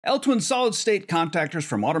Eltwin solid-state contactors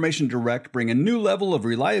from Automation Direct bring a new level of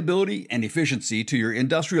reliability and efficiency to your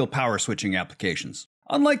industrial power switching applications.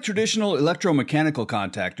 Unlike traditional electromechanical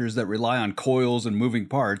contactors that rely on coils and moving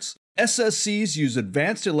parts, SSCs use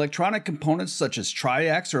advanced electronic components such as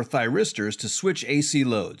triacs or thyristors to switch AC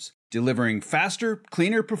loads, delivering faster,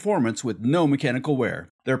 cleaner performance with no mechanical wear.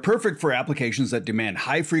 They're perfect for applications that demand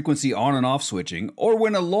high-frequency on and off switching or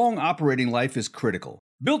when a long operating life is critical.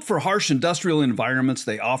 Built for harsh industrial environments,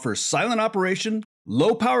 they offer silent operation,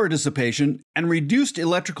 low power dissipation, and reduced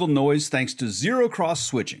electrical noise thanks to zero-cross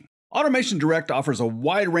switching. Automation Direct offers a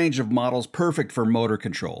wide range of models perfect for motor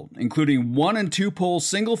control, including 1- and 2-pole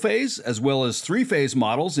single-phase, as well as 3-phase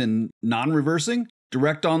models in non-reversing,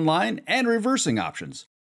 direct online, and reversing options.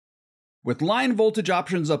 With line voltage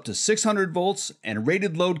options up to 600 volts and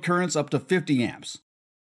rated load currents up to 50 amps.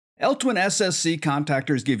 Eltwin SSC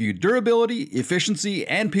contactors give you durability, efficiency,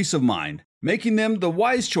 and peace of mind, making them the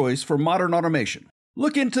wise choice for modern automation.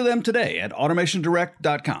 Look into them today at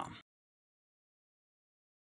AutomationDirect.com.